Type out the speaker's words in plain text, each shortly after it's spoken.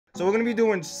So we're gonna be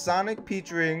doing Sonic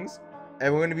Peach Rings,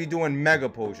 and we're gonna be doing Mega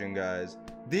Potion, guys.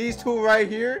 These two right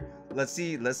here. Let's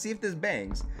see if this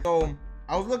bangs. So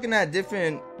I was looking at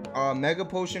different Mega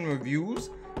Potion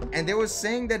reviews, and they were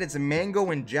saying that it's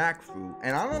mango and jackfruit.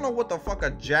 And I don't know what the fuck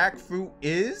a jackfruit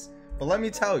is, but let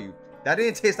me tell you, that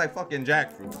didn't taste like fucking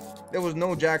jackfruit. There was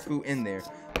no jackfruit in there.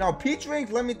 Now, Peach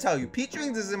Rings, let me tell you, Peach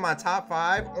Rings is in my top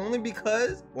 5 only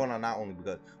because, well, no, not only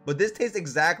because, but this tastes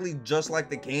exactly just like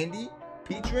the candy.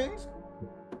 Peach Rings,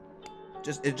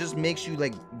 it just makes you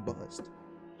like buzzed.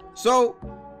 So,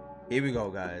 here we go,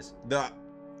 guys. What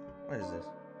is this?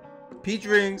 Peach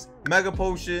Rings, Mega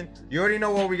Potion. You already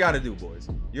know what we gotta do, boys.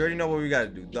 You already know what we gotta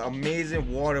do. The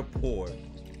amazing water pour.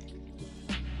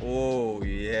 Oh,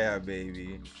 yeah,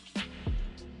 baby.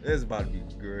 This is about to be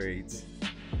great.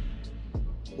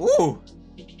 Ooh.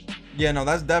 Yeah, no,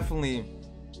 that's definitely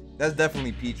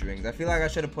Peach Rings. I feel like I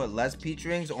should have put less Peach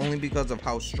Rings only because of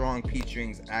how strong Peach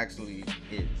Rings actually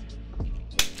is.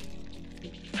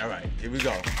 All right, here we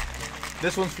go.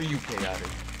 This one's for you, Chaotic.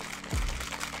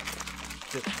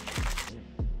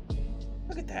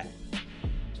 Look at that.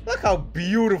 Look how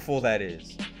beautiful that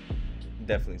is.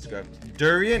 Definitely scrub.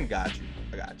 Durian, got you.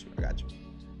 I got you.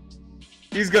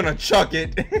 He's gonna chuck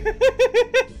it.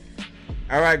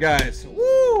 All right, guys.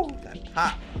 Woo!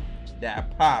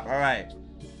 That pop. All right.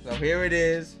 So here it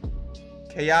is.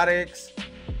 Chaotix,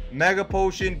 Mega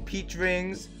Potion, Peach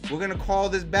Rings. We're gonna call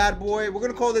this bad boy.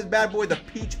 The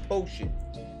Peach Potion.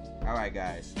 All right,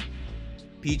 guys.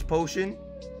 Peach Potion.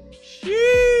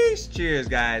 Sheesh. Cheers,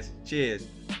 guys. Cheers.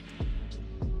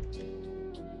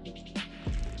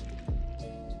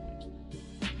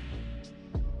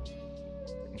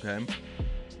 Okay.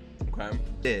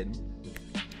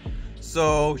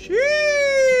 So,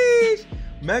 sheesh.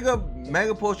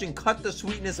 Mega Potion cut the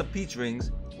sweetness of Peach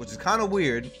Rings, which is kind of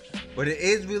weird, but it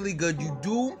is really good.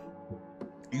 You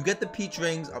get the Peach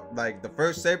Rings, like the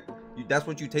first sip, that's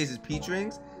what you taste is Peach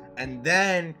Rings, and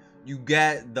then you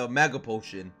get the Mega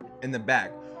Potion in the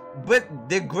back. But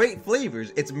they're great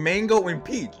flavors. It's mango and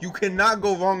peach. You cannot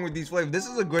go wrong with these flavors. This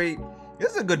is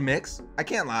a good mix. I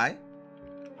can't lie.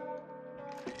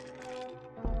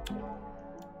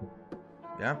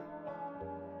 Yeah,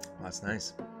 that's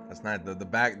nice. The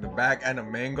back end of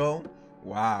mango.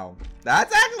 Wow,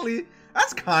 that's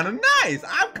kind of nice.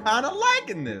 I'm kind of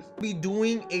liking this. We'll be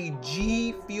doing a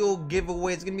GFUEL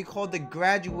giveaway. It's gonna be called the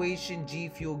Graduation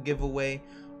GFUEL giveaway.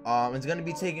 It's gonna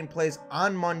be taking place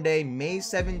on Monday, May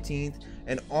 17th,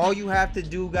 and all you have to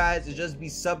do, guys, is just be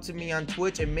sub to me on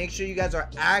Twitch and make sure you guys are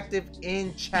active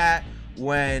in chat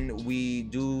when we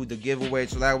do the giveaway,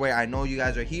 so that way I know you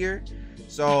guys are here.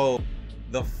 So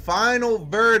the final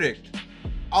verdict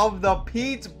of the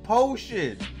Peach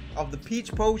Potion,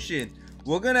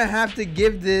 we're gonna have to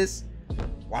give this,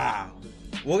 wow,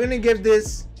 we're gonna give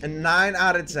this a 9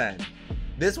 out of 10.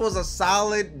 This was a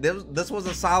solid, this was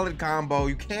a solid combo.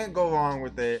 You can't go wrong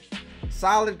with it.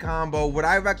 Solid combo. Would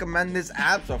I recommend this?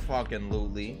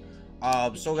 Abso-fucking-lutely.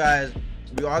 So guys,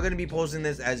 we are going to be posting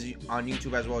this on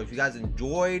YouTube as well. If you guys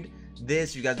enjoyed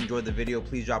this, you guys enjoyed the video,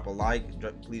 please drop a like,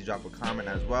 please drop a comment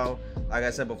as well. Like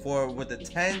I said before, with the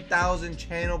 10,000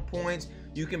 channel points,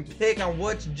 you can pick on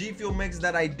which GFUEL mix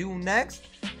that I do next.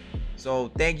 So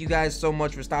thank you guys so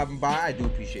much for stopping by. I do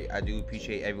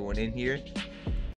appreciate everyone in here.